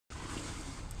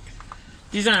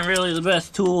These aren't really the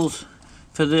best tools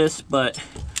for this, but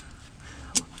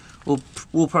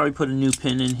we'll probably put a new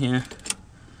pin in here.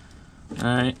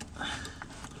 Alright.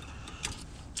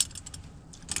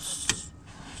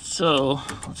 So,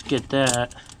 let's get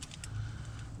that.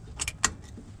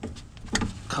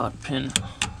 Cotter pin.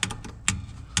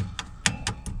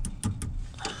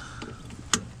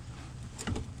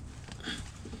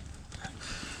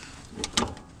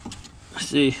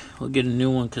 See, we'll get a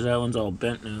new one because that one's all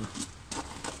bent now.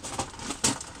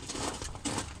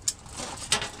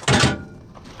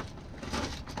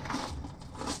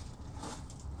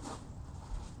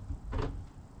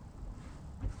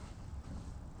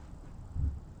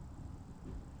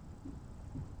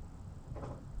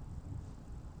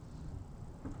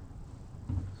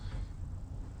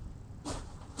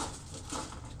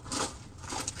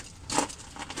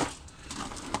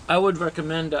 I would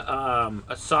recommend a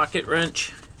socket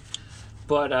wrench,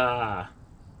 but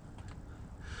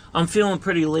I'm feeling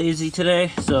pretty lazy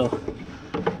today, so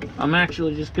I'm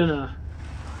actually just gonna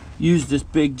use this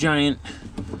big giant,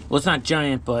 well, it's not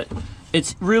giant, but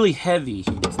it's really heavy.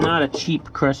 It's not a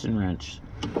cheap crescent wrench.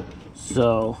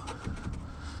 So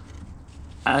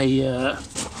I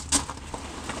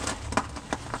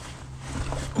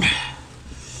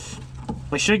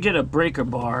should get a breaker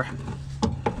bar.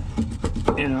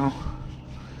 You know,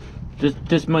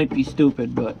 this might be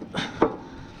stupid, but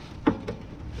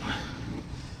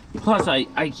plus I'm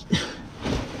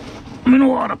in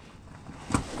a lot of,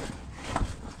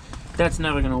 that's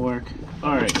never gonna work.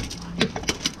 All right.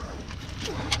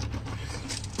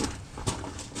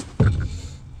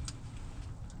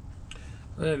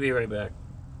 I'll be right back.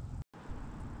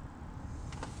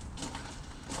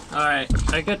 All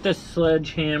right, I got this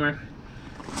sledgehammer.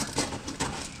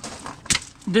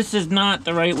 This is not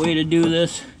the right way to do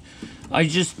this.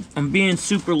 I'm being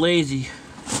super lazy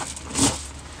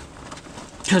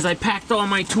because I packed all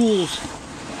my tools.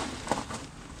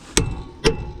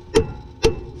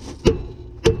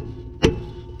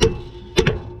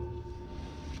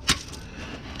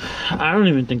 I don't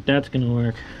even think that's gonna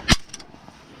work.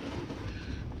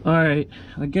 All right,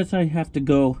 I guess I have to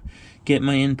go get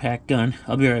my impact gun.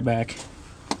 I'll be right back.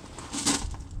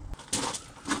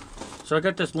 So I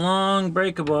got this long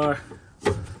breaker bar.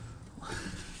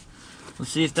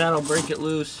 Let's see if that'll break it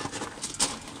loose.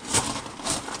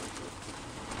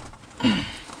 I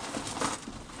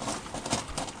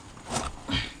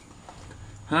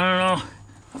don't know.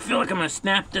 I feel like I'm gonna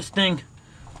snap this thing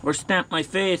or snap my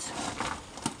face.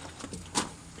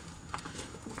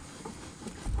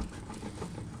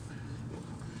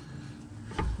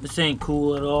 This ain't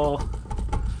cool at all.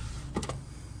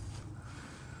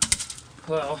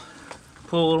 Well,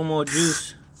 put a little more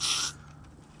juice.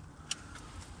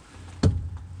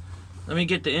 Let me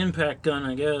get the impact gun,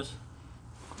 I guess.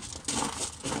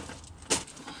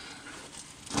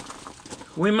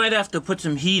 We might have to put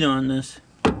some heat on this.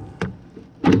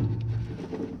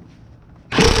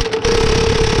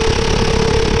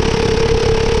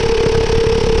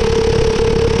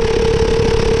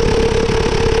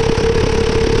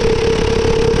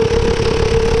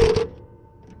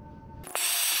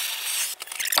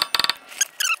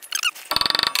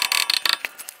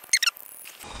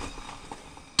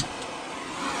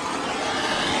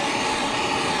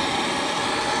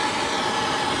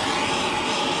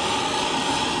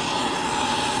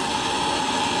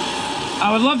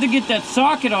 I would love to get that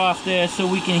socket off there so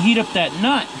we can heat up that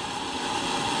nut.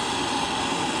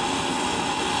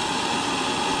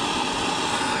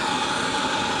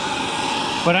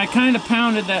 But I kind of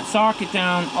pounded that socket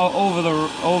down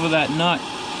over that nut.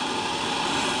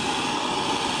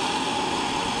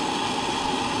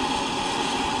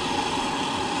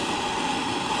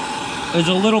 There's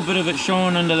a little bit of it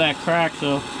showing under that crack,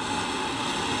 so.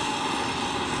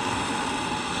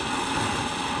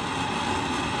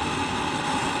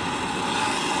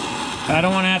 I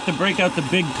don't want to have to break out the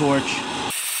big torch.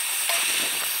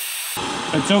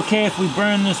 It's okay if we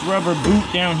burn this rubber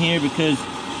boot down here because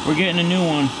we're getting a new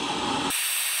one.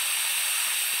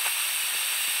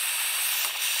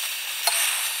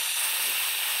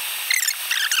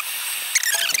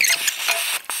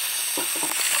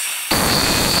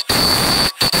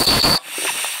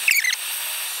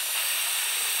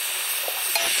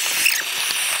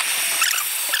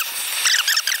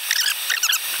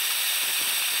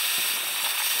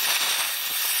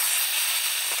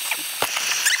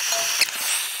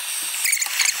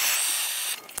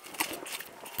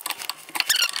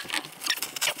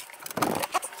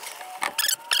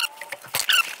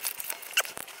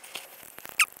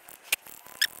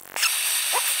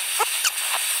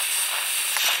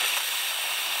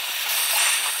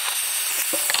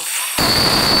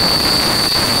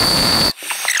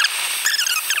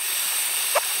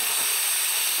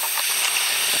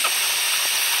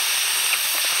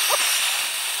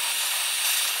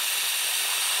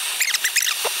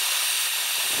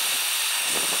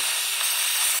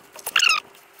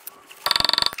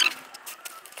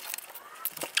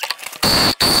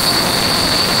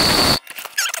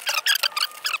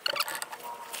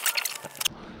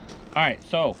 right,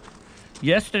 so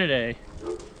yesterday,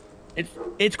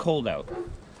 it's cold out.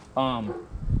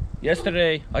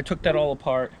 Yesterday I took that all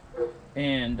apart,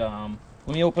 and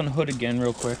let me open the hood again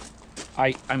real quick.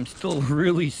 I'm still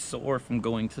really sore from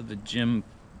going to the gym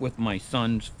with my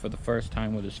son for the first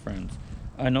time with his friends.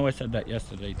 I know I said that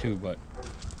yesterday too, but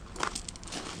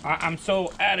I'm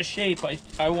so out of shape.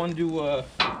 I want to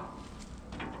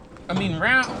I mean,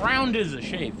 round is a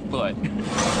shape, but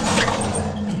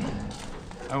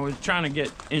I was trying to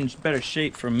get in better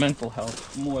shape for mental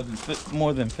health more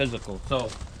than physical. So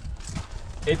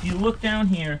if you look down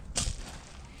here,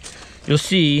 you'll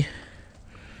see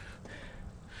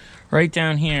right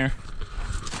down here.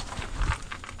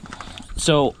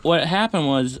 So what happened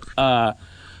was, I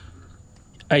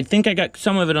think I got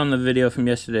some of it on the video from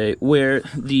yesterday, where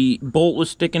the bolt was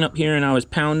sticking up here and I was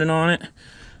pounding on it.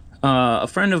 A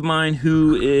friend of mine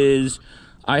who is,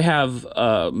 I have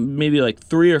maybe like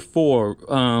 3 or 4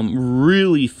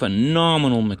 really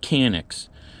phenomenal mechanics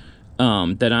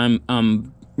that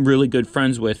I'm really good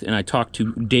friends with and I talk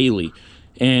to daily.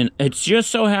 And it just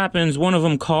so happens one of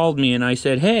them called me and I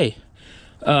said, hey,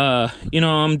 you know,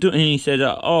 I'm doing, and he said,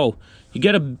 oh, you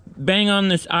gotta bang on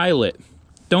this eyelet.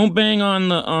 Don't bang on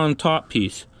the top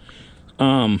piece.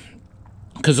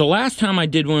 Because the last time I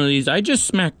did one of these, I just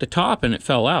smacked the top and it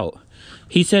fell out.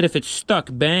 He said if it's stuck,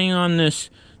 bang on this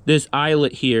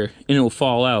eyelet here and it will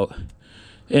fall out.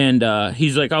 And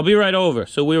he's like, I'll be right over.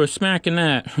 So we were smacking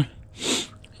that.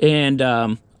 And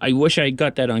I wish I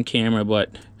got that on camera,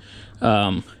 but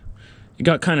it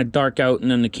got kind of dark out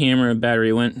and then the camera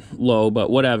battery went low, but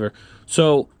whatever.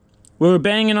 So we were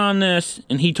banging on this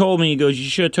and he told me, he goes, you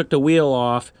should have took the wheel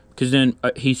off, because then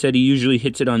he said he usually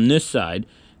hits it on this side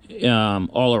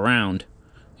all around.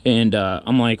 And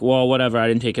I'm like, well, whatever, I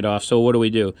didn't take it off, so what do we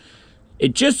do?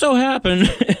 It just so happened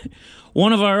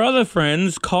one of our other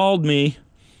friends called me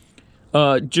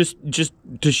just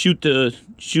to shoot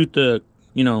the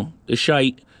you know, the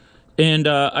shite. And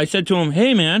I said to him,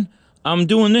 hey man, I'm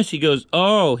doing this. He goes,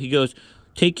 oh, he goes,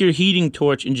 take your heating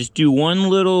torch and just do one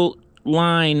little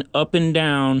line up and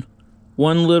down,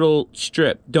 one little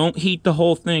strip. Don't heat the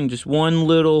whole thing, just one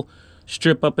little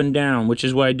strip up and down, which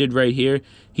is what I did right here.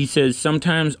 He says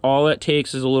sometimes all it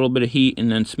takes is a little bit of heat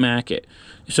and then smack it.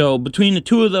 So between the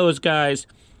two of those guys,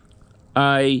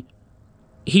 I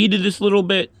heated this little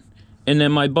bit, and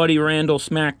then my buddy Randall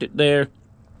smacked it there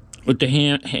with the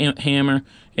hammer,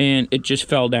 and it just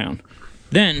fell down.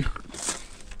 Then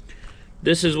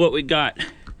this is what we got.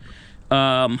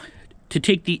 To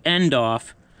take the end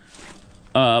off,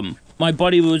 my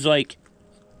buddy was like,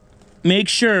 make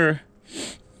sure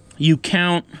you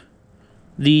count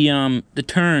the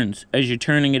turns as you're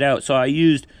turning it out. So I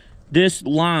used this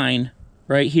line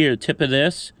right here, the tip of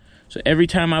this. So every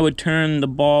time I would turn the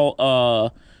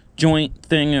ball joint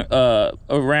thing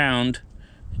around,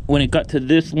 when it got to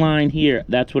this line here,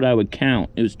 that's what I would count.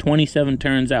 It was 27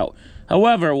 turns out.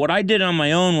 However, what I did on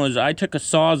my own was I took a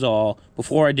Sawzall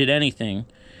before I did anything,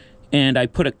 and I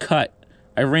put a cut.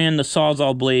 I ran the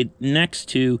Sawzall blade next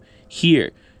to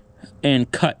here and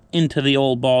cut into the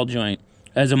old ball joint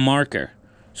as a marker.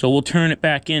 So we'll turn it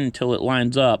back in until it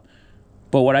lines up.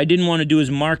 But what I didn't want to do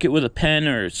is mark it with a pen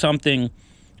or something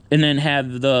and then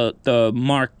have the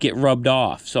mark get rubbed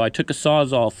off. So I took a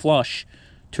Sawzall flush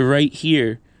to right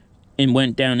here and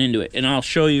went down into it. And I'll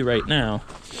show you right now.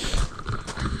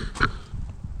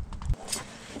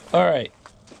 All right.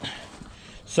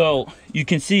 So you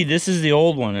can see this is the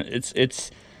old one.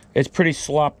 It's pretty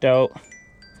slopped out.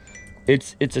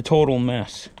 It's a total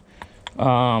mess.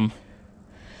 But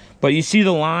you see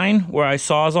the line where I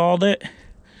Sawzalled it?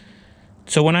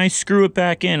 So when I screw it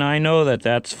back in, I know that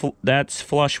that's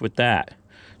flush with that.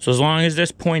 So as long as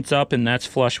this points up and that's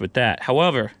flush with that.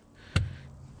 However,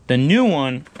 the new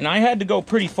one, and I had to go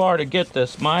pretty far to get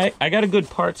this. I got a good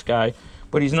parts guy,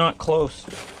 but he's not close.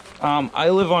 I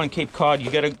live on Cape Cod.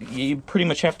 You pretty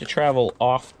much have to travel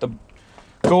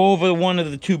go over one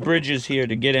of the 2 bridges here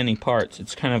to get any parts.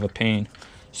 It's kind of a pain.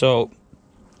 So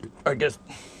I guess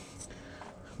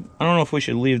I don't know if we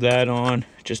should leave that on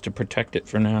just to protect it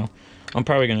for now. I'm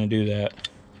probably gonna do that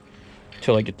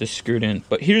until I get this screwed in.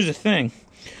 But here's the thing.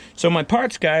 So my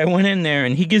parts guy went in there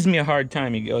and he gives me a hard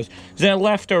time. He goes, is that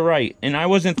left or right? And I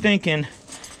wasn't thinking,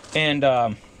 and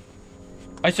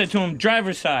I said to him,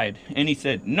 driver's side. And he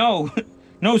said, no,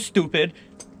 no, stupid.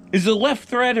 Is it left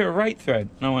thread or right thread?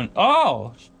 And I went,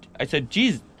 oh. I said,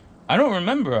 geez, I don't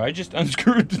remember. I just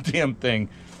unscrewed the damn thing.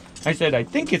 I said, I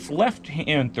think it's left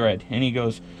hand thread. And he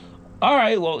goes, all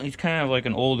right, well, he's kind of like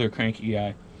an older cranky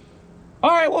guy. All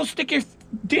right, well, stick your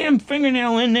damn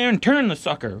fingernail in there and turn the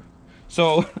sucker.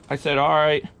 So I said, all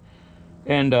right.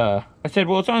 And I said,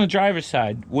 well, it's on the driver's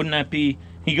side. Wouldn't that be?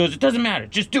 He goes, it doesn't matter.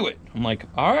 Just do it. I'm like,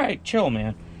 all right, chill,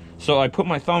 man. So I put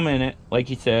my thumb in it, like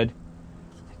he said.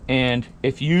 And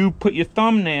if you put your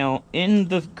thumbnail in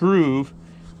the groove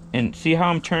and see how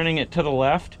I'm turning it to the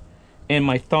left, and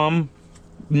my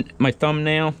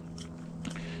thumbnail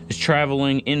is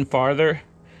traveling in farther,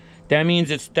 that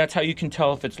means that's how you can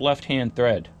tell if it's left-hand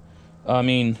thread. I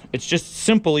mean, it's just a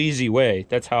simple, easy way.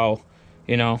 That's how,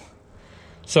 you know.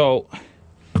 So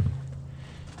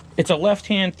it's a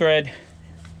left-hand thread.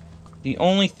 The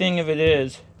only thing of it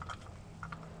is,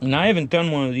 and I haven't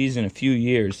done one of these in a few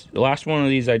years. The last one of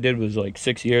these I did was like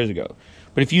 6 years ago.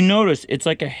 But if you notice, it's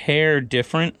like a hair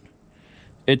different.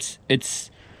 It's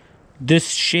this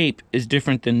shape is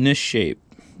different than this shape.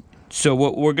 So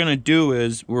what we're gonna do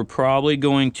is we're probably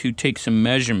going to take some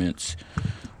measurements.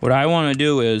 What I want to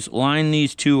do is line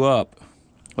these two up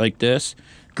like this,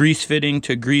 grease fitting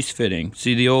to grease fitting.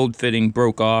 See, the old fitting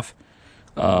broke off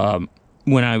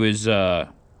when I was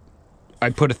I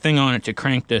put a thing on it to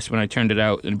crank this when I turned it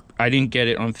out, and I didn't get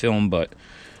it on film. But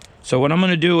so what I'm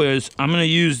gonna do is I'm gonna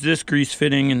use this grease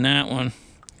fitting and that one,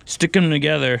 stick them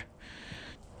together,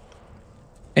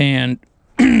 and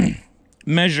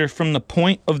measure from the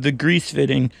point of the grease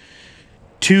fitting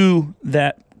to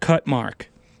that cut mark.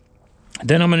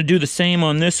 Then I'm going to do the same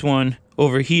on this one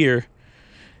over here,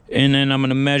 and then I'm going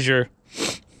to measure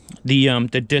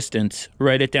the distance,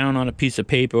 write it down on a piece of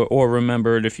paper, or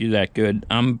remember it if you're that good.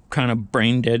 I'm kind of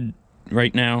brain dead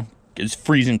right now. It's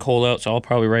freezing cold out, so I'll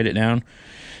probably write it down.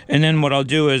 And then what I'll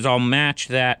do is I'll match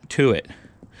that to it.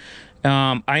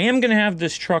 I am going to have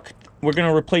this truck, we're going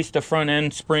to replace the front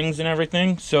end springs and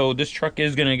everything, so this truck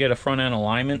is going to get a front end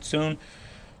alignment soon.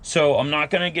 So I'm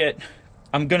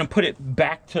going to put it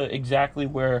back to exactly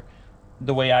where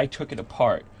the way I took it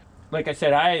apart. Like I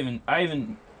said, I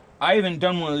haven't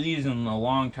done one of these in a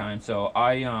long time, so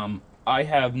I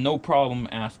have no problem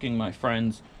asking my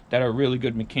friends that are really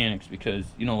good mechanics, because,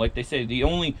 you know, like they say, the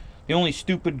only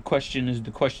stupid question is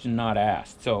the question not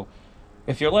asked. So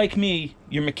if you're like me,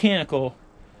 you're mechanical,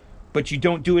 but you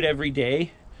don't do it every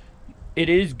day, it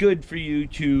is good for you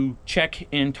to check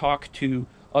and talk to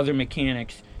other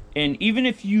mechanics. And even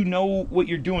if you know what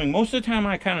you're doing, most of the time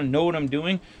I kind of know what I'm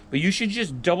doing, but you should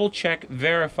just double check,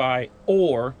 verify,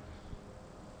 or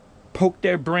poke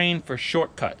their brain for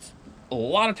shortcuts. A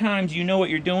lot of times you know what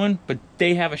you're doing, but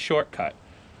they have a shortcut.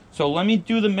 So let me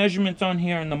do the measurements on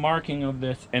here and the marking of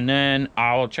this, and then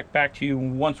I'll check back to you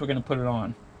once we're gonna put it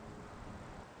on.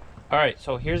 All right,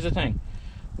 so here's the thing.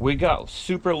 We got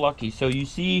super lucky. So you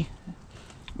see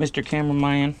Mr.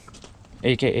 Cameraman,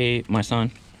 AKA my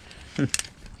son.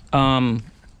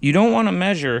 You don't want to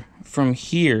measure from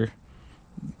here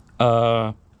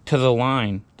to the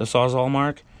line, the Sawzall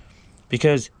mark,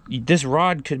 because this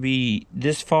rod could be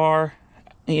this far,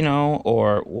 you know,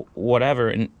 or whatever,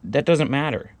 and that doesn't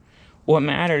matter. What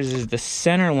matters is the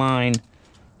center line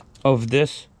of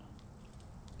this,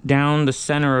 down the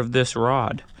center of this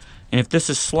rod. And if this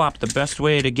is slop, the best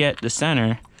way to get the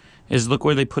center is look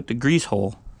where they put the grease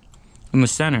hole in the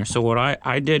center. So what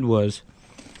I did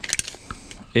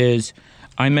is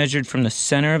I measured from the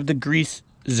center of the grease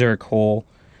zerk hole,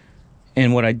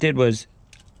 and what I did was,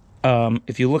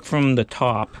 if you look from the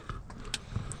top,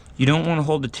 you don't want to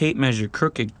hold the tape measure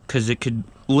crooked, because it could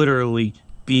literally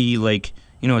be like,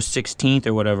 you know, a 16th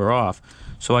or whatever off.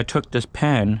 So I took this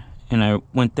pen and I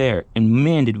went there, and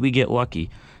man, did we get lucky.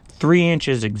 3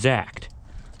 inches exact.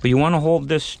 But you want to hold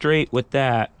this straight with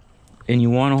that, and you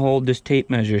want to hold this tape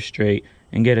measure straight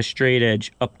and get a straight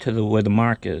edge up to where the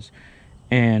mark is.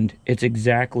 And it's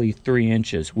exactly 3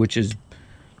 inches, which is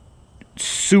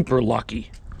super lucky.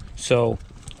 So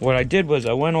what I did was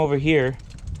I went over here.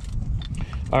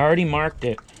 I already marked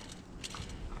it.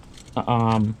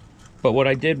 But what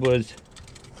I did was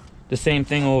the same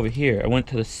thing over here. I went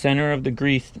to the center of the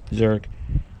grease zerk,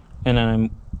 and then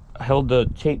I held the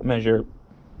tape measure,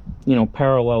 you know,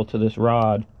 parallel to this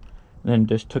rod, and then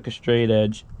just took a straight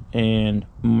edge and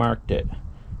marked it.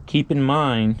 Keep in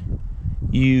mind,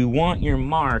 you want your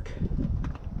mark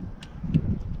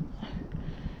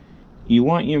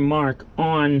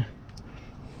on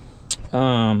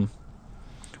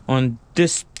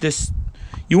this,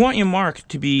 you want your mark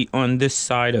to be on this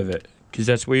side of it, because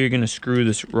that's where you're going to screw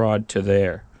this rod to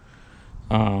there.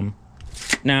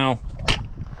 Now,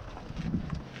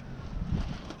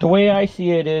 the way I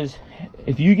see it is,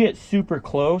 if you get super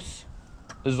close,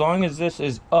 as long as this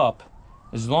is up,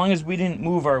 as long as we didn't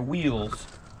move our wheels,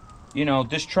 you know,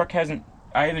 this truck I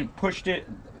haven't pushed it,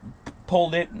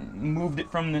 pulled it, moved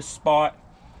it from this spot,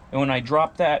 and when I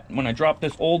dropped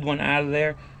this old one out of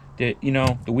there, you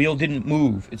know, the wheel didn't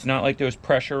move. It's not like there was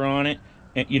pressure on it.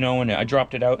 you know, and I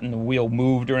dropped it out and the wheel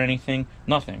moved or anything.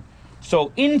 Nothing.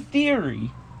 So in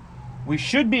theory, we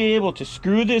should be able to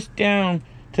screw this down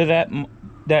to that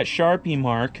Sharpie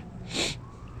mark,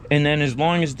 and then as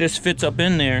long as this fits up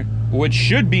in there, which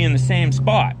should be in the same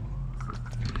spot.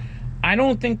 I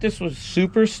don't think this was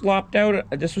super slopped out.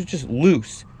 This was just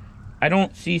loose. I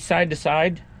don't see side to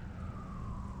side.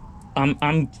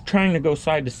 I'm trying to go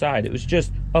side to side. It was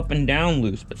just up and down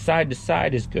loose, but side to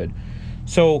side is good.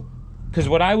 So, because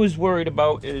what I was worried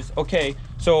about is, okay,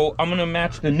 so I'm gonna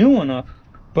match the new one up,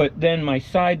 but then my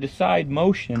side to side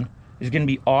motion is gonna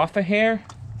be off a hair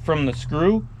from the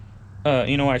screw.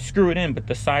 You know, I screw it in, but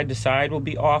the side to side will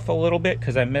be off a little bit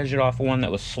because I measured off one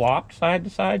that was slopped side to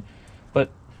side. But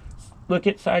look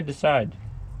at side to side.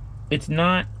 It's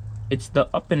not, it's the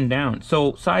up and down.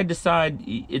 So side to side,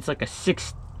 it's like a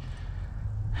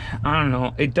I don't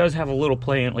know, it does have a little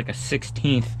play in like a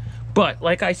 16th. But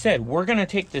like I said, we're gonna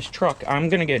take this truck. I'm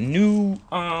gonna get new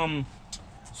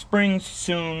springs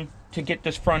soon to get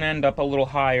this front end up a little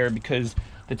higher, because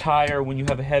the tire, when you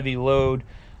have a heavy load,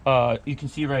 you can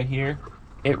see right here,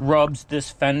 it rubs this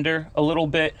fender a little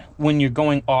bit when you're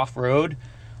going off-road.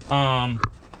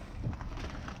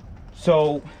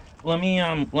 So let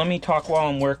me talk while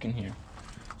I'm working here.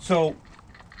 So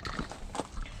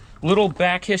little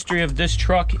back history of this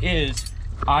truck is,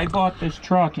 I bought this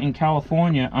truck in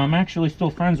California. I'm actually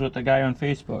still friends with the guy on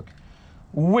Facebook.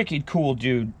 Wicked cool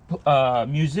dude,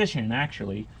 musician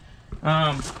actually.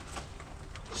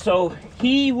 So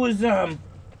he was,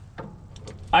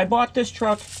 I bought this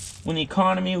truck when the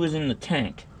economy was in the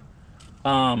tank.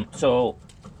 So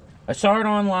I saw it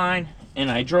online and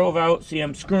I drove out. See,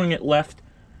 I'm screwing it left.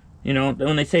 You know,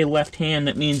 when they say left hand,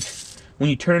 that means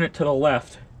when you turn it to the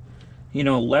left. You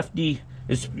know, lefty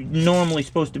is normally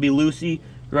supposed to be loosey,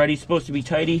 righty's supposed to be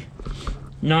tighty.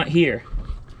 Not here.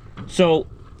 So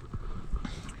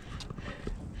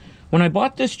when I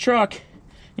bought this truck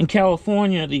in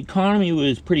California, the economy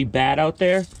was pretty bad out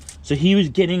there. So he was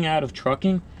getting out of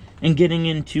trucking and getting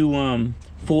into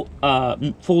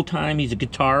full-time. He's a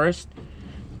guitarist.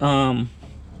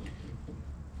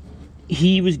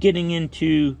 He was getting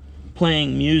into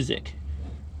playing music.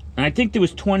 And I think there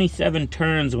was 27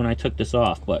 turns when I took this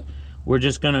off, but we're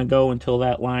just gonna go until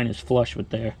that line is flush with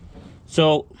there.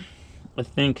 So I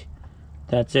think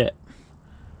that's it.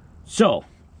 So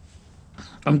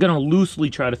I'm gonna loosely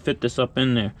try to fit this up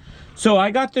in there. So I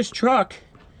got this truck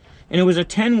and it was a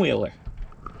 10-wheeler.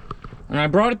 And I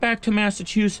brought it back to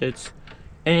Massachusetts,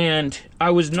 and I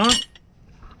was not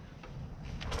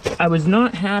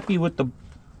happy with the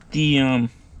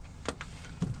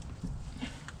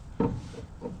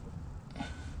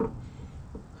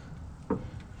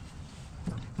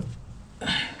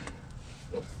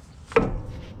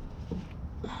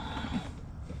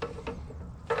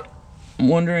I'm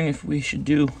wondering if we should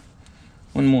do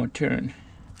one more turn.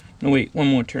 No, wait, one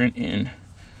more turn in,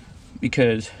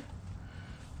 because,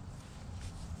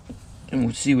 and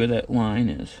we'll see where that line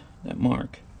is, that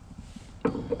mark.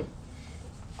 All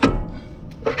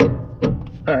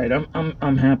right,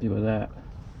 I'm happy with that.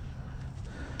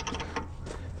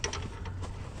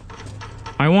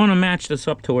 I want to match this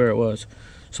up to where it was.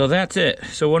 So that's it.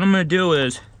 So what I'm gonna do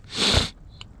is,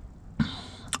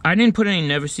 I didn't put any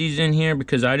never sees in here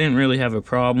because I didn't really have a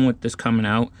problem with this coming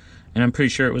out, and I'm pretty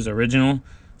sure it was original.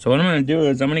 So what I'm gonna do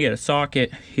is I'm gonna get a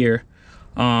socket here.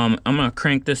 I'm gonna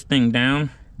crank this thing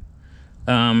down.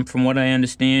 From what I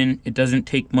understand, it doesn't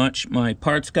take much. My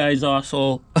parts guy's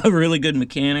also a really good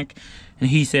mechanic, and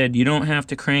he said you don't have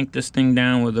to crank this thing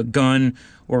down with a gun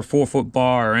or a 4-foot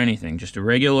bar or anything. Just a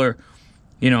regular,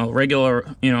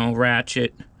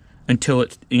 ratchet until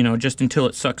it, just until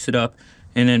it sucks it up,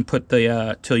 and then put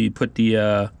the till you put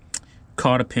the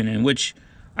cotter pin in. Which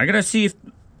I gotta see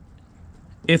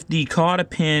if the cotter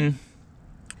pin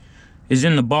is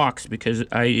in the box, because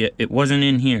it wasn't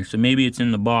in here, so maybe it's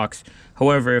in the box.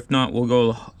 However, if not, we'll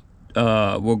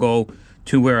go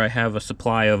to where I have a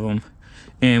supply of them,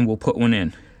 and we'll put one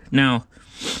in. Now,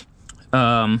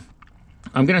 I'm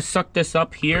gonna suck this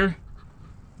up here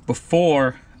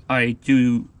before I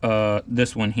do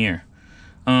this one here.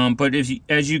 But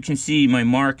as you can see, my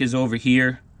mark is over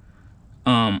here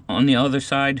on the other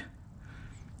side,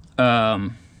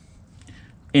 and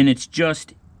it's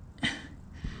just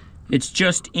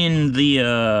in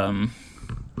the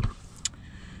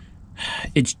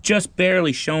it's just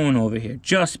barely showing over here,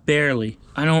 just barely.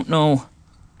 I don't know,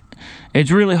 it's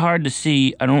really hard to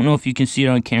see. I don't know if you can see it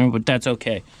on camera, but that's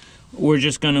okay. We're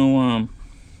just gonna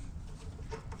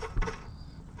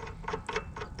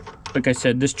like I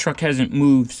said, this truck hasn't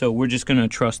moved, so we're just gonna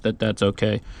trust that that's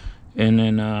okay. and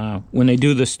then when they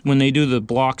do the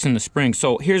blocks and the springs.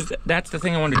 So that's the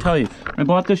thing I wanted to tell you. I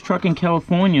bought this truck in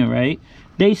California, right?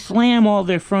 They slam all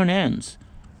their front ends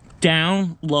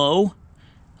down low.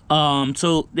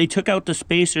 So they took out the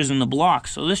spacers and the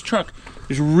blocks. So this truck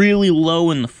is really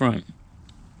low in the front.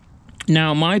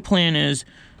 Now my plan is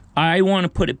I want to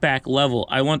put it back level.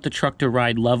 I want the truck to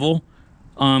ride level,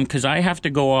 because I have to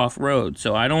go off-road,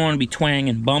 so I don't want to be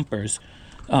twanging bumpers.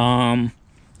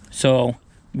 So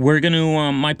we're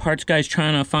gonna, my parts guy's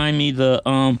trying to find me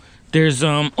the, there's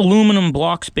aluminum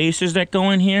block spacers that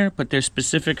go in here, but they're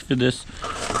specific for this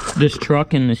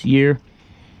truck and this year,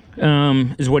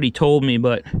 is what he told me.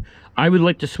 But I would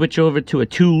like to switch over to a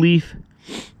 2-leaf,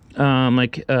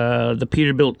 like the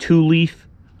Peterbilt 2-leaf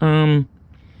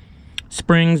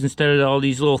springs instead of all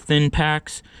these little thin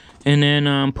packs, and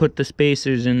then put the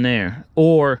spacers in there.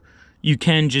 Or you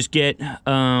can just get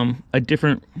a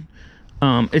different,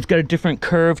 it's got a different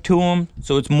curve to them,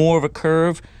 so it's more of a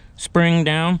curve spring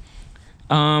down.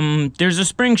 There's a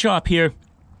spring shop here,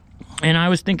 and I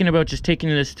was thinking about just taking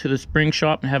this to the spring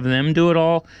shop and have them do it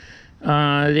all.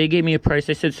 They gave me a price.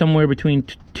 They said somewhere between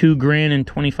 $2,000 and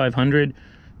 $2,500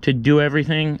 to do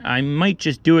everything. I might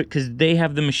just do it because they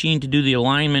have the machine to do the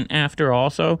alignment after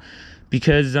also,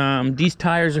 because these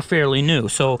tires are fairly new.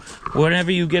 So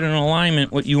whenever you get an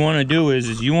alignment, what you want to do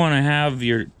is you want to have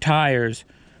your tires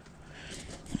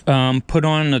put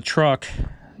on the truck.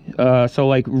 So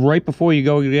like right before you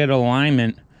go get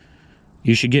alignment,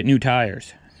 you should get new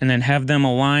tires, and then have them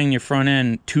align your front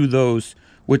end to those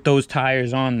with those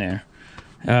tires on there.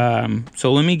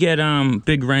 So let me get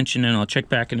big wrench, and then I'll check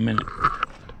back in a minute.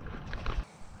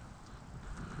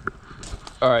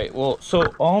 All right, well, so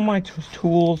all my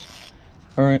tools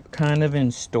are kind of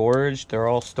in storage. They're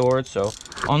all stored. So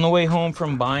on the way home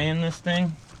from buying this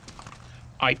thing,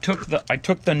 I took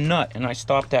the nut and I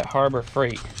stopped at Harbor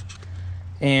Freight,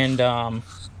 and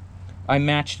I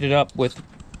matched it up with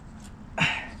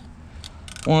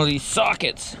one of these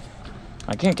sockets.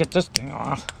 I can't get this thing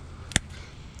off.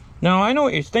 Now I know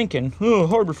what you're thinking. Oh,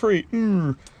 Harbor Freight.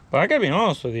 But I gotta be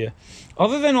honest with you.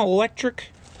 Other than electric,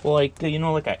 like, you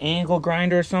know, like an angle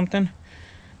grinder or something,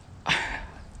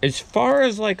 as far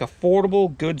as like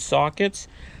affordable good sockets,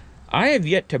 I have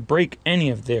yet to break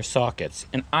any of their sockets,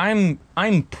 and I'm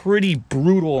pretty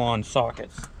brutal on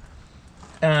sockets.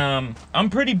 I'm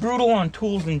pretty brutal on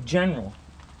tools in general.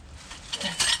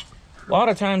 A lot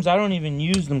of times I don't even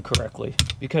use them correctly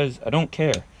because I don't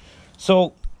care.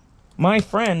 So my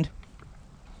friend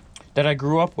that I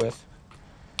grew up with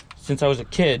since I was a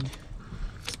kid,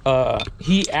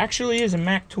 he actually is a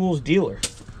Mac Tools dealer.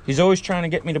 He's always trying to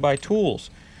get me to buy tools.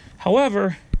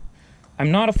 However,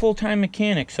 I'm not a full-time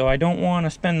mechanic, so I don't want to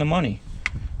spend the money.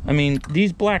 I mean,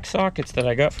 these black sockets that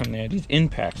I got from there, these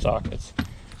impact sockets,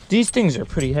 these things are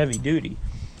pretty heavy duty.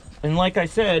 And like I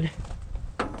said,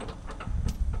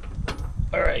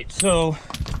 all right, so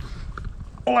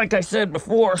like I said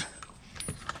before,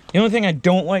 the only thing I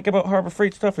don't like about Harbor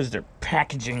Freight stuff is their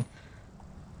packaging.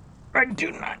 I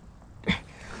do not.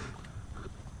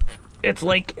 It's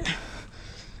like,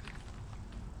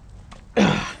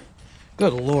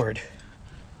 good Lord.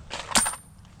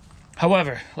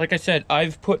 However, like I said,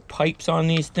 I've put pipes on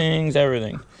these things,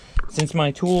 everything. Since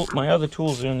my other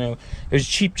tools are in there, it was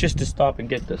cheap just to stop and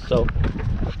get this. So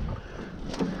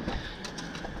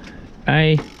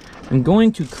I am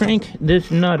going to crank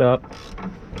this nut up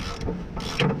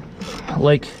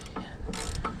like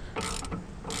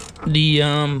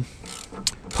the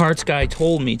parts guy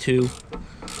told me to.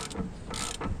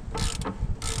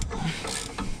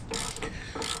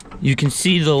 You can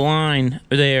see the line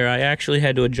there. I actually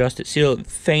had to adjust it. See a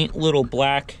faint little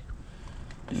black,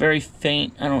 very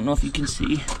faint. I don't know if you can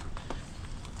see.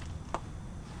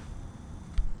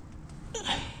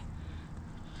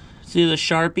 See the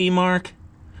Sharpie mark?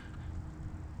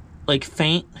 Like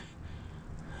faint.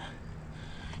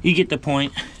 You get the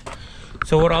point.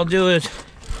 So what I'll do is,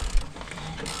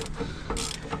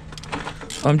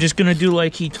 I'm just gonna do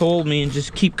like he told me and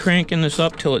just keep cranking this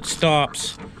up till it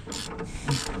stops.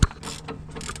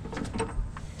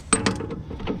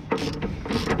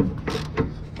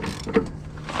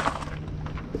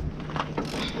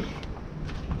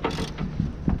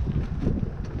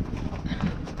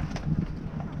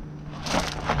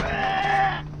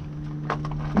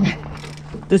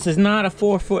 This is not a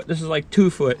 4 foot, this is like 2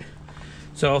 foot.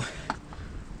 So,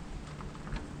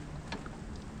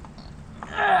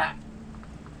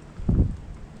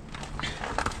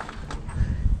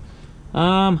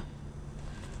 the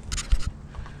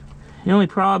only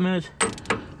problem is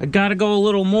I gotta go a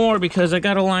little more because I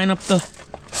gotta line up the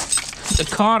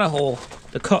cotta hole,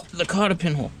 the cotta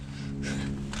pinhole.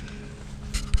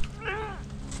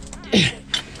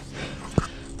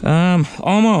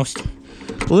 Almost.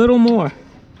 A little more.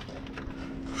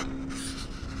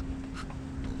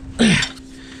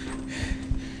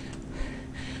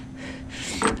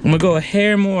 I'm gonna go a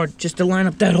hair more just to line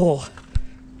up that hole.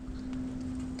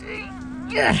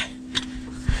 Yeah.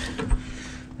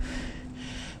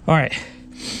 All right.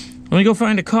 Let me go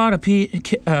find a cotta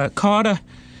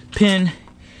pin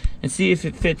and see if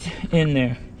it fits in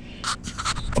there.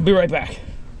 I'll be right back.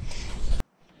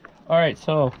 All right,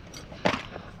 so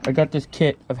I got this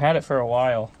kit. I've had it for a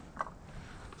while.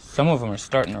 Some of them are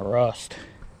starting to rust,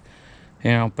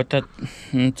 you know, but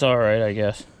it's all right, I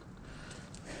guess.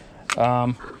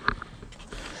 I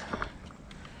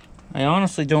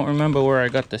honestly don't remember where I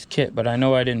got this kit, but I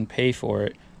know I didn't pay for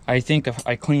it. I think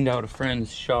I cleaned out a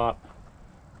friend's shop.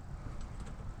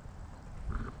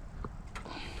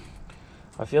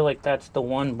 I feel like that's the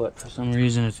one, but for some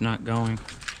reason it's not going.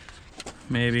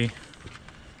 Maybe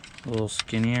a little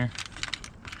skinnier.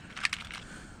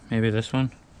 Maybe this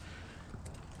one.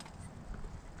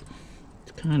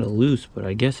 It's kind of loose, but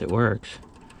I guess it works.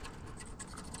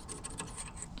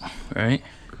 Right?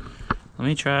 Let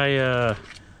me try,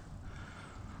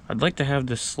 I'd like to have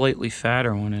this slightly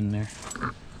fatter one in there.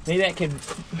 Maybe I could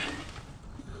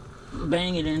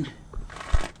bang it in.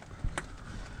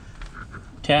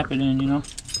 Tap it in, you know.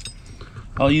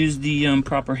 I'll use the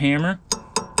proper hammer.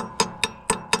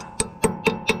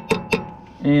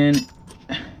 And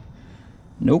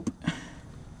nope.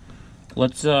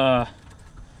 Let's that's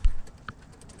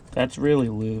really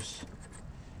loose.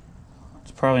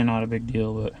 It's probably not a big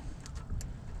deal, but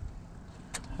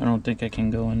I don't think I can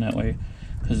go in that way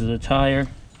because of the tire.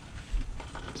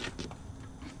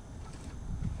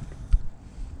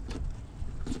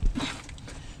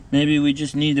 Maybe we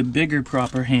just need a bigger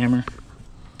proper hammer.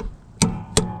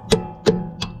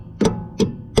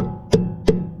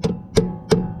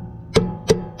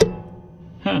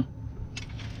 Huh.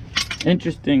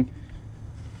 Interesting.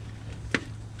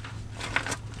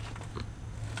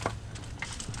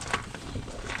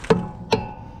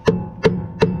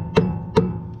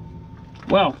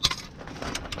 Well,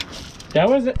 that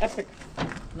was an epic,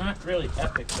 not really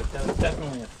epic, but that was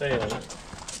definitely a fail.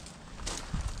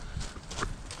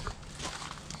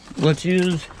 Let's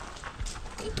use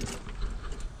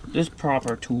this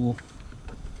proper tool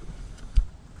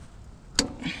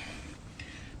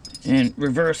and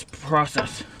reverse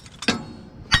process.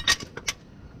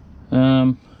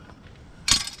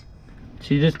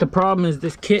 See, the problem is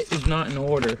this kit is not in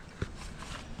order.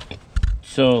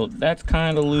 So that's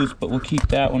kind of loose, but we'll keep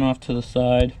that one off to the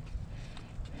side.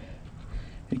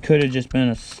 It could have just been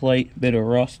a slight bit of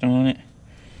rust on it.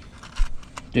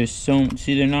 There's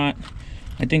see, they're not,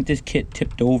 I think this kit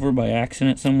tipped over by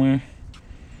accident somewhere.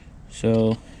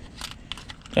 So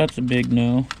that's a big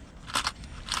no.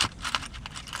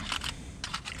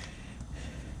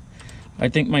 I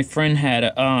think my friend had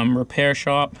a repair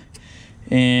shop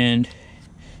and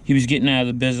he was getting out of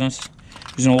the business.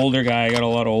 He's an older guy. I got a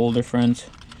lot of older friends,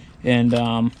 and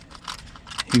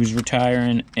he was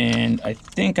retiring, and I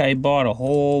think I bought a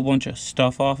whole bunch of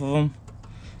stuff off of him,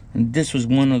 and this was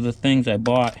one of the things I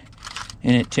bought,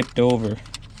 and it tipped over.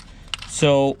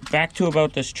 So back to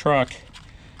about this truck.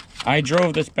 I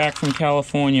drove this back from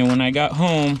California. When I got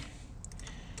home,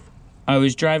 I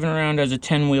was driving around as a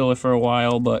 10-wheeler for a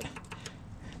while, but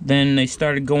then they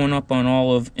started going up on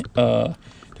all of the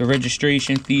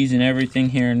registration fees and everything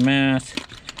here in Mass.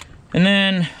 And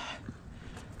then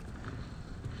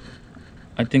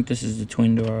I think this is the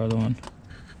twin door other one.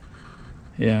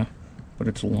 Yeah, but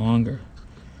it's longer.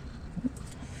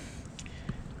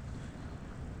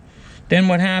 Then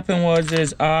what happened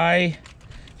was I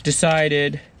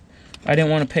decided I didn't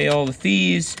want to pay all the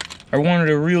fees. I wanted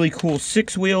a really cool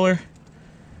 6-wheeler.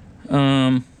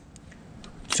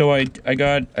 So I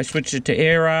switched it to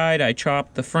air ride. I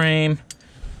chopped the frame.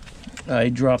 I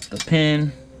dropped the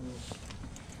pin.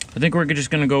 I think we're just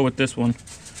gonna go with this one.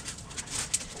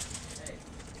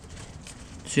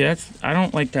 See, I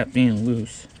don't like that being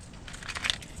loose.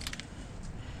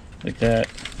 Like that.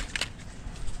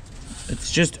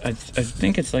 It's just, I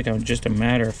think it's like just a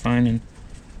matter of finding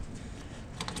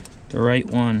the right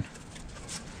one.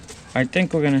 I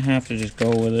think we're gonna have to just go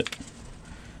with it.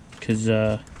 Cause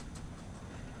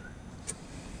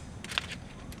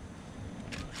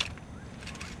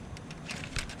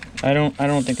I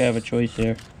don't think I have a choice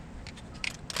here.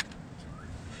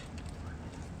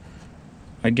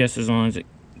 I guess as long as it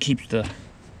keeps the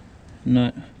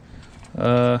nut.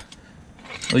 I'll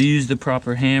use the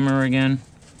proper hammer again.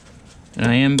 And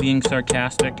I am being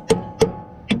sarcastic.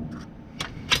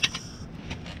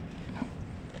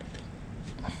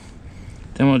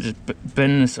 Then we'll just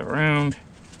bend this around.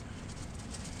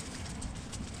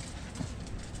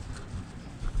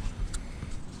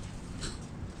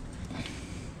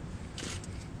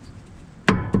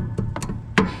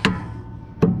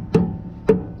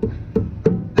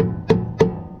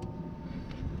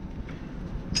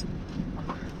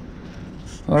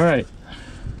 All right.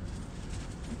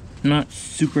 Not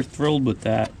super thrilled with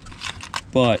that,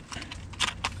 but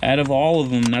out of all of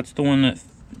them, that's the one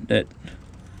that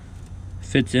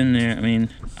fits in there. I mean,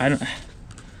 I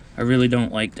really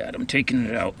don't like that. I'm taking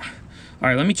it out. All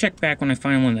right, let me check back when I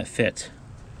find one that fits.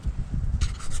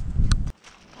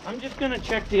 I'm just gonna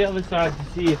check the other side to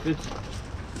see if it's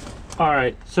all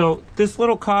right. So this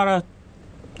little caught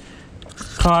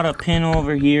a pin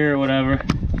over here or whatever.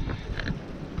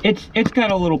 It's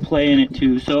got a little play in it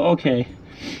too. So okay,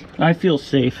 I feel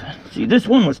safe. See, this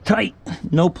one was tight,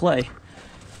 no play.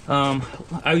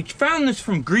 I found this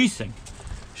from greasing.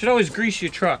 Should always grease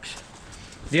your trucks.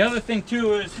 The other thing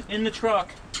too is in the truck,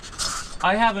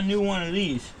 I have a new one of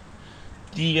these.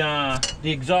 The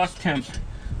exhaust temp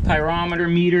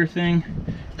pyrometer meter thing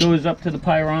goes up to the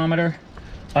pyrometer.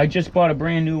 I just bought a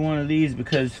brand new one of these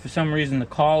because for some reason the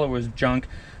collar was junk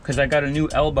because I got a new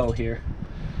elbow here.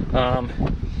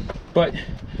 But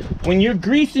when you're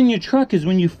greasing your truck is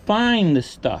when you find this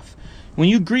stuff. When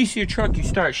you grease your truck, you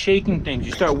start shaking things,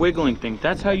 you start wiggling things.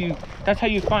 That's how you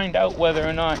find out whether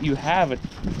or not you have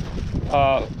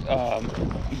a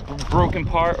broken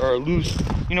part or loose.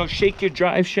 You know, shake your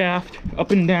drive shaft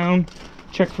up and down,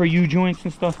 check for U-joints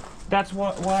and stuff. That's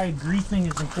why greasing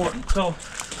is important. So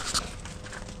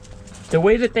the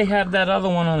way that they have that other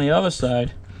one on the other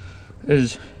side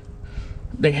is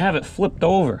they have it flipped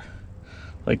over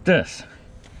like this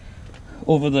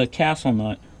over the castle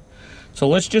nut. So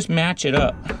let's just match it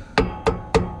up.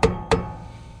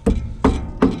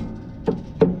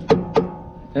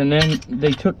 And then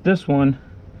they took this one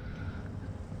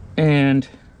and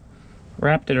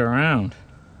wrapped it around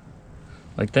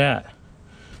like that,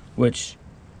 which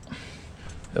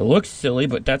it looks silly,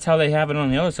 but that's how they have it on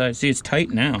the other side. See, it's tight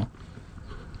now.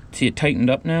 See, it tightened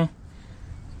up now.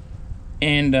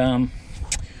 And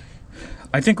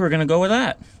I think we're gonna go with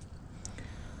that.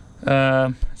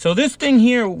 So this thing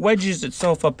here wedges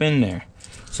itself up in there.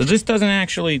 So this doesn't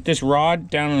actually, this rod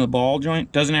down in the ball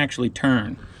joint doesn't actually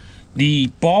turn. The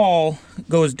ball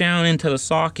goes down into the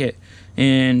socket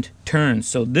and turns.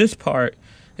 So this part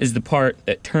is the part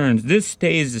that turns. This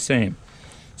stays the same.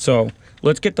 So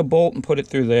let's get the bolt and put it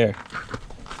through there.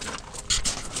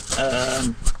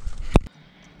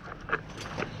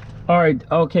 All right,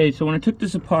 okay, so when I took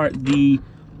this apart, the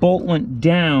bolt went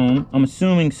down. I'm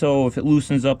assuming so if it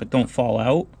loosens up, it don't fall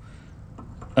out.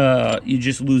 You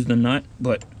just lose the nut,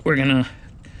 but we're gonna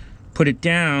put it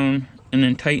down and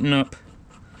then tighten up.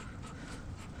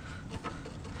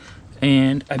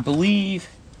 And I believe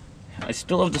I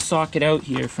still have the socket out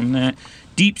here from that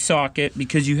deep socket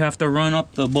because you have to run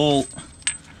up the bolt.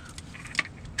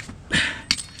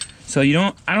 So you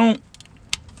don't, I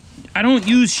don't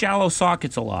use shallow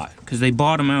sockets a lot because they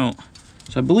bottom out.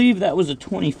 So I believe that was a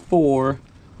 24.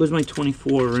 Where's my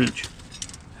 24 wrench?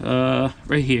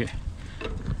 Right here.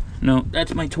 No,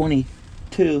 that's my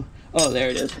 22. Oh, there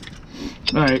it is.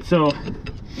 All right, so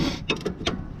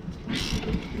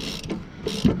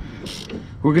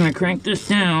we're gonna crank this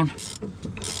down.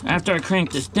 After I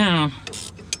crank this down,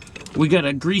 we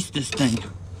gotta grease this thing.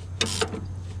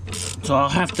 So I'll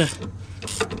have to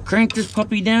crank this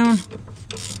puppy down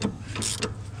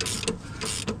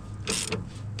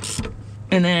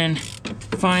and then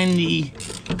find the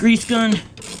grease gun,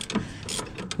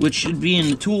 which should be in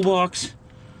the toolbox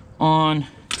on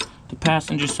the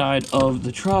passenger side of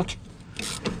the truck.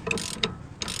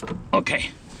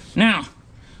 Okay, now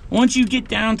once you get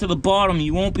down to the bottom,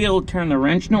 you won't be able to turn the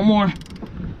wrench no more.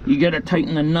 You gotta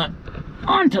tighten the nut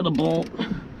onto the bolt.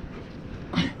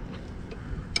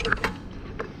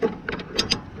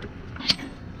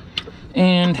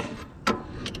 And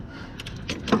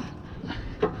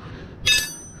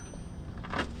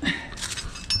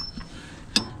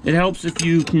it helps if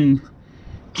you can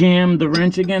jam the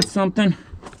wrench against something.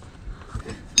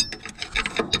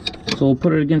 So we'll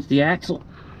put it against the axle.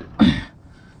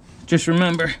 Just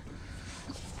remember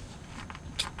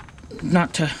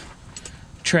not to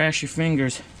trash your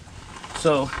fingers.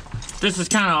 So this is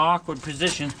kind of an awkward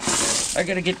position. I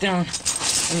gotta get down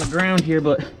on the ground here,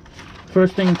 but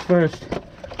first things first,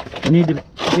 I need to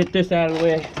get this out of the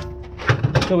way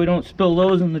so we don't spill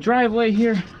those in the driveway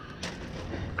here.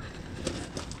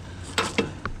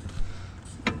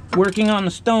 Working on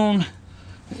the stone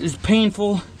is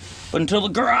painful, but until the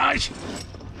garage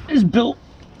is built,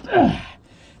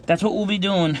 that's what we'll be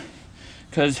doing,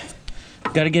 because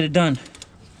got to get it done.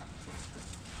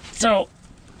 So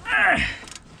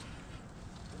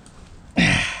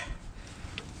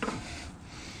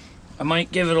I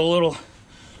might give it a little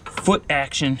foot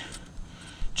action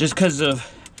just because of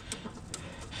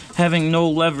having no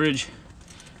leverage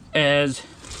as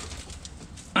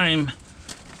I'm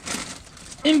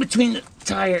in between the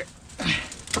tire.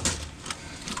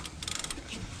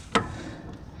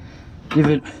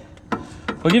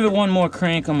 I'll give it one more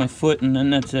crank on my foot, and then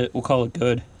that's it. We'll call it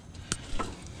good.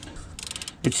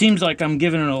 It seems like I'm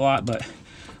giving it a lot, but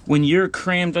when you're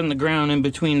crammed on the ground in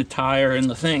between the tire and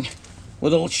the thing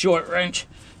with a little short wrench,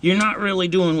 you're not really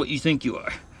doing what you think you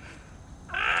are.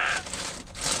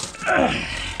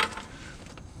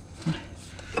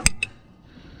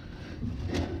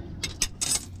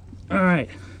 All right.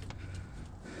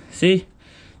 See?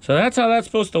 So that's how that's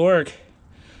supposed to work.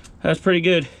 That's pretty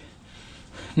good.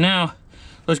 Now,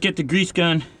 let's get the grease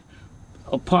gun.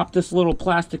 I'll pop this little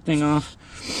plastic thing off,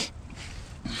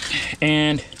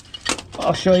 and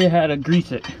I'll show you how to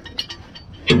grease it.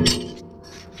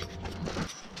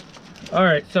 All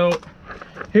right, so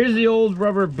here's the old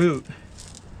rubber boot.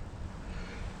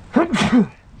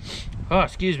 Oh,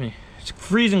 excuse me. It's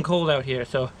freezing cold out here,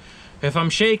 so if I'm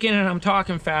shaking and I'm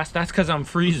talking fast, that's because I'm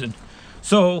freezing.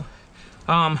 So,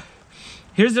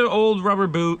 here's the old rubber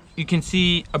boot. You can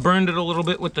see I burned it a little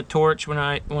bit with the torch when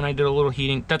I did a little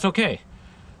heating. That's okay.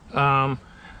 We're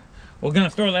gonna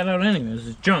throw that out anyways.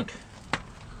 It's junk.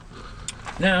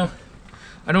 Now,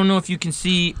 I don't know if you can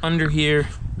see under here.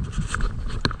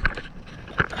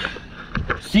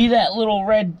 See that little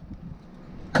red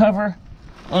cover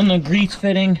on the grease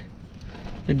fitting?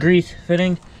 The grease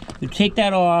fitting. You take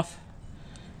that off.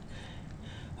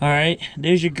 All right,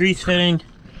 there's your grease fitting.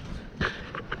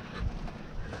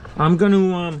 I'm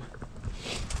gonna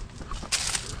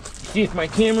see if my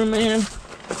cameraman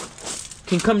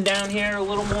can come down here a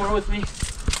little more with me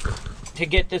to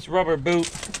get this rubber boot.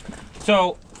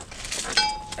 So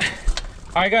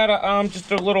I got a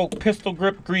just a little pistol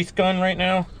grip grease gun right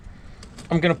now.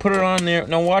 I'm gonna put it on there.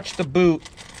 Now watch the boot.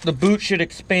 The boot should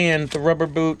expand, the rubber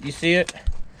boot. You see it?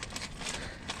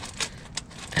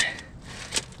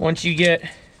 Once you get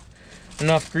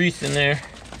enough grease in there.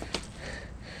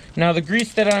 Now the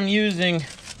grease that I'm using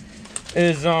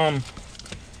is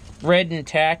red and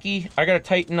tacky. I gotta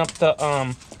tighten up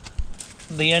the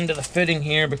end of the fitting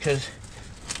here because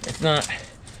it's not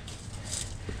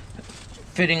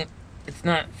fitting. It's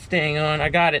not staying on. I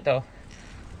got it though.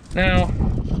 Now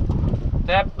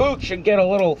that boot should get a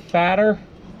little fatter.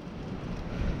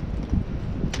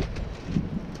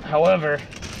 However,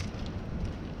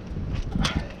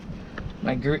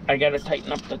 I gotta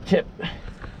tighten up the tip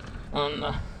on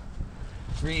the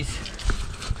grease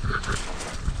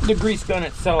gun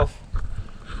itself.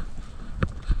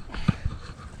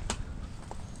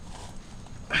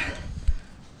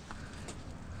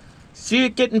 See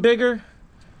it getting bigger?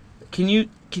 Can you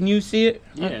see it?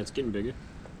 Yeah, it's getting bigger.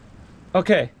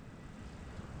 Okay,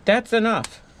 that's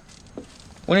enough.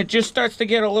 When it just starts to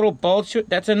get a little bulge,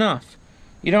 that's enough.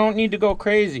 You don't need to go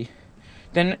crazy.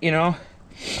 Then, you know,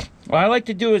 what I like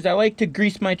to do is I like to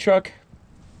grease my truck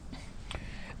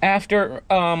after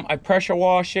I pressure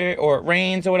wash it or it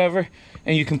rains or whatever,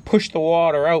 and you can push the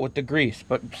water out with the grease.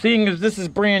 But seeing as this is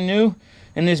brand new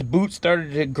and this boot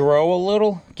started to grow a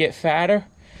little, get fatter,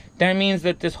 that means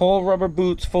that this whole rubber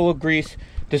boot's full of grease.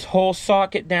 This whole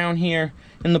socket down here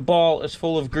in the ball is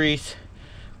full of grease.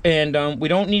 And we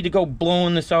don't need to go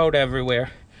blowing this out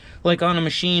everywhere like on a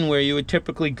machine where you would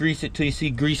typically grease it till you see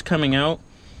grease coming out.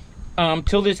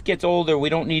 Till this gets older, we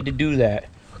don't need to do that.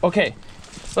 Okay,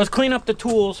 let's clean up the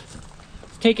tools,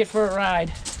 take it for a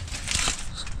ride.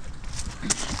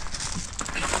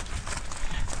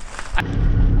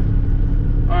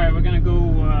 Alright, we're gonna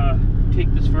go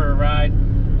take this for a ride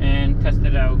and test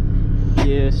it out.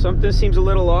 Yeah, something seems a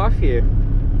little off here.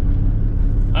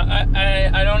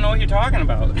 I don't know what you're talking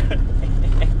about.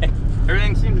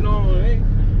 Everything seems normal, right?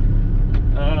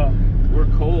 We're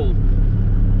cold.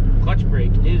 Clutch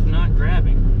brake is not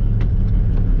grabbing.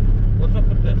 What's up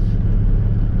with this?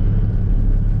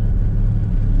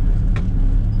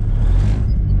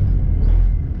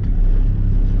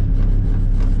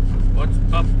 What's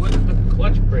up with the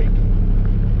clutch brake?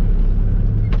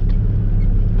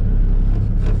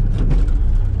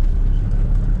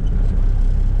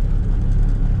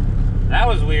 That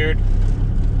was weird.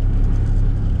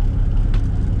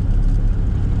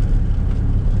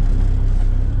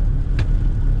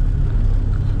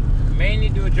 May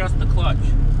need to adjust the clutch.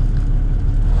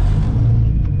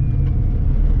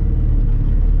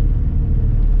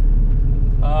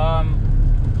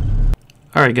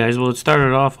 Alright guys, well it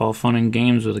started off all fun and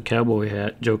games with a cowboy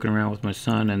hat, joking around with my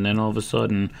son, and then all of a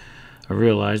sudden I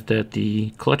realized that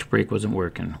the clutch brake wasn't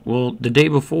working. Well, the day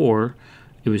before,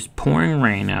 it was pouring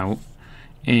rain out,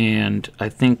 and I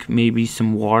think maybe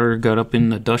some water got up in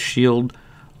the dust shield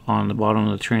on the bottom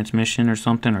of the transmission or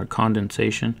something, or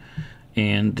condensation.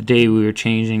 And the day we were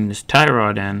changing this tie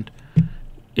rod end,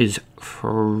 is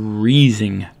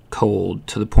freezing cold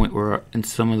to the point where in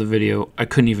some of the video I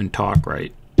couldn't even talk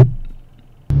right.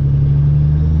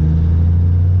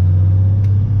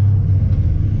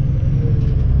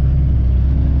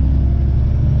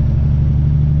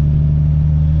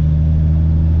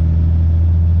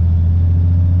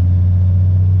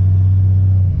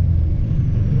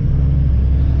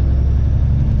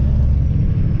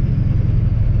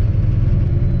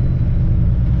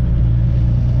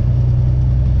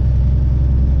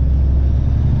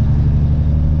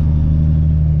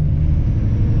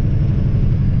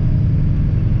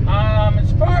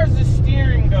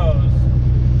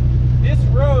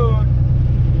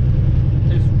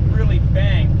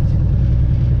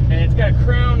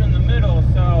 Crown in the middle,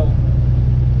 so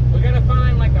we're gonna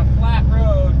find like a flat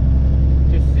road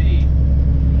to see.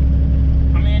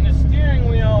 I mean, the steering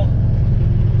wheel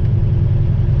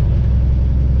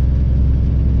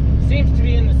seems to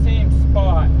be in the same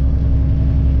spot.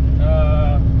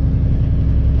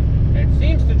 It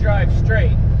seems to drive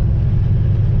straight.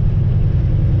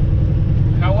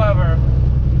 However,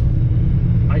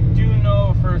 I do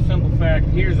know for a simple fact,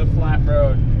 here's a flat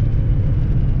road.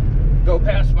 Go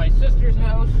past my sister's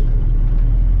house.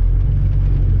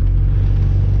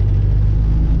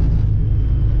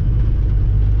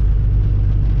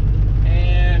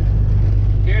 And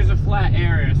here's a flat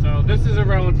area. So this is a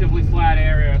relatively flat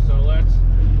area. So let's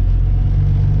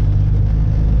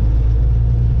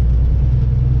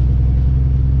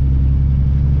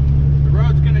the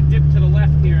road's gonna dip to the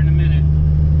left here in a minute.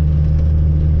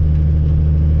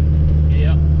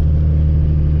 Yep.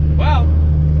 Well,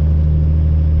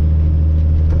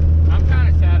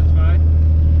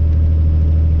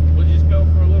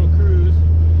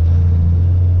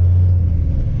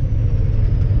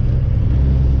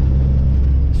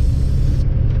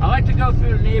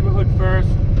 through the neighborhood first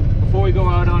before we go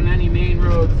out on any main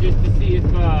roads, just to see if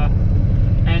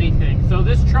anything. So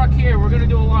this truck here, we're going to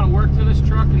do a lot of work to this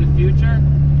truck in the future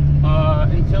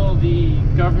until the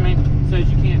government says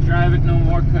you can't drive it no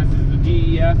more because of the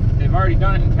DEF. They've already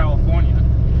done it in California,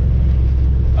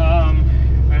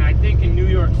 and I think in New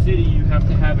York City you have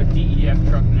to have a DEF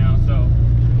truck now. So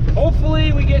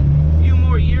hopefully we get a few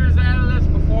more years out of this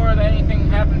before anything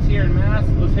happens here in Mass.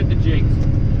 Let's hit the jigs.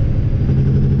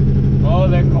 Oh,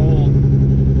 they're cold.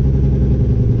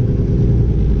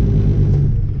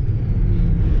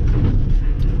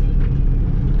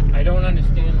 I don't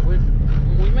understand.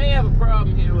 We may have a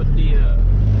problem here with the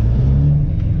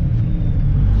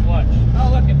clutch.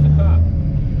 Oh, look, it's a cop.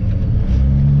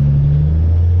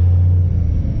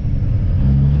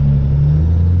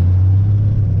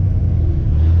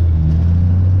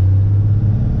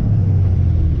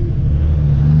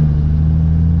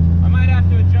 I might have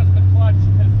to adjust the clutch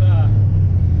because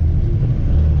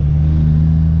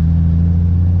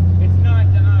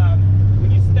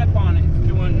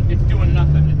it's doing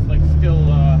nothing. It's like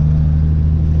still, I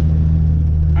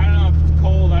don't know if it's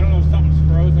cold, I don't know if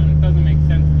something's frozen, it doesn't make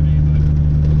sense to me,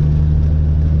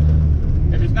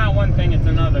 but if it's not one thing, it's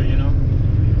another, you know?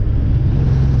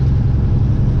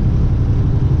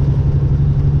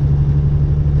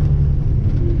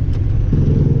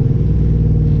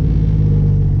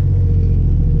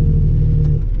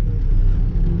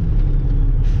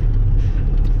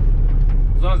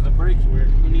 As long as the brakes work,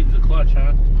 who needs the clutch,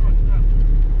 huh?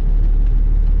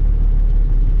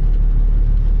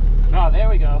 Oh, there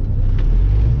we go.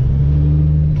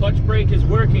 Clutch brake is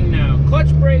working now.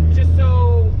 Clutch brake, just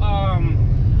so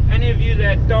any of you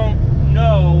that don't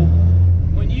know,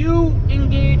 when you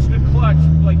engage the clutch,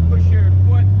 like push your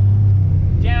foot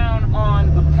down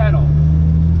on the pedal,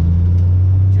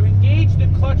 to engage the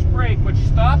clutch brake, which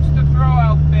stops the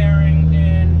throwout bearing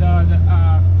and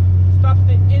stops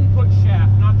the input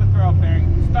shaft, not the throwout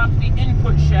bearing, stops the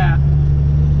input shaft.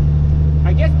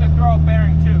 I guess the throwout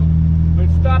bearing too. But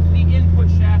it stops the input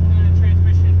shaft in the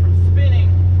transmission from spinning,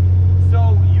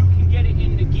 so you can get it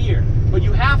into gear. But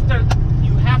you have to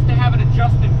have it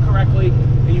adjusted correctly,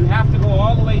 and you have to go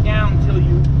all the way down till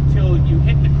you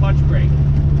hit the clutch brake.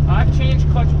 I've changed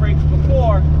clutch brakes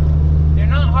before. They're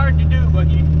not hard to do, but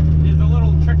there's a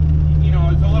little trick, you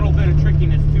know, there's a little bit of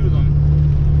trickiness to them.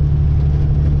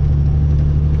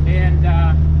 And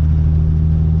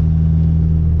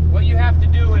what you have to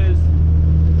do is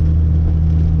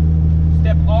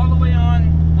step all the way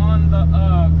on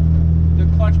the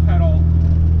clutch pedal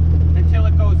until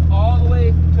it goes all the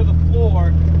way to the floor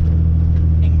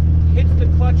and hits the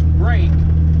clutch brake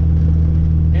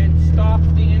and stops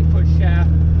the input shaft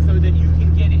so that you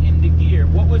can get it into gear.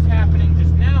 What was happening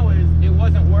just now is it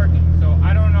wasn't working, so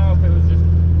I don't know if it was just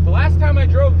the last time I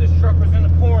drove this truck was in the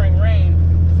pouring rain,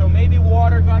 so maybe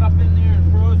water got up in there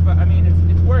and froze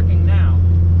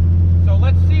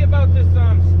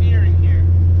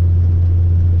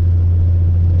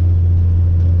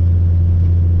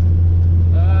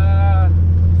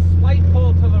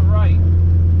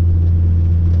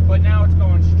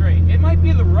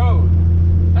road.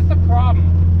 That's the problem.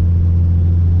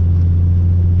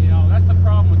 You know, that's the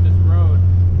problem with this road.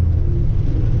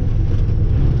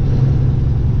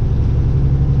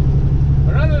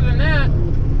 But other than that,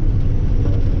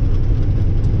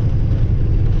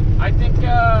 I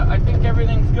think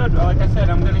everything's good. Like I said,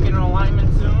 I'm gonna get an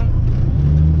alignment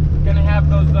soon. Gonna have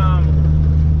those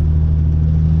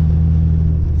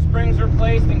springs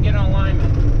replaced and get an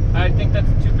alignment. I think that's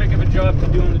too big of a job to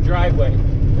do in the driveway.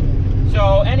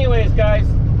 So anyways, guys,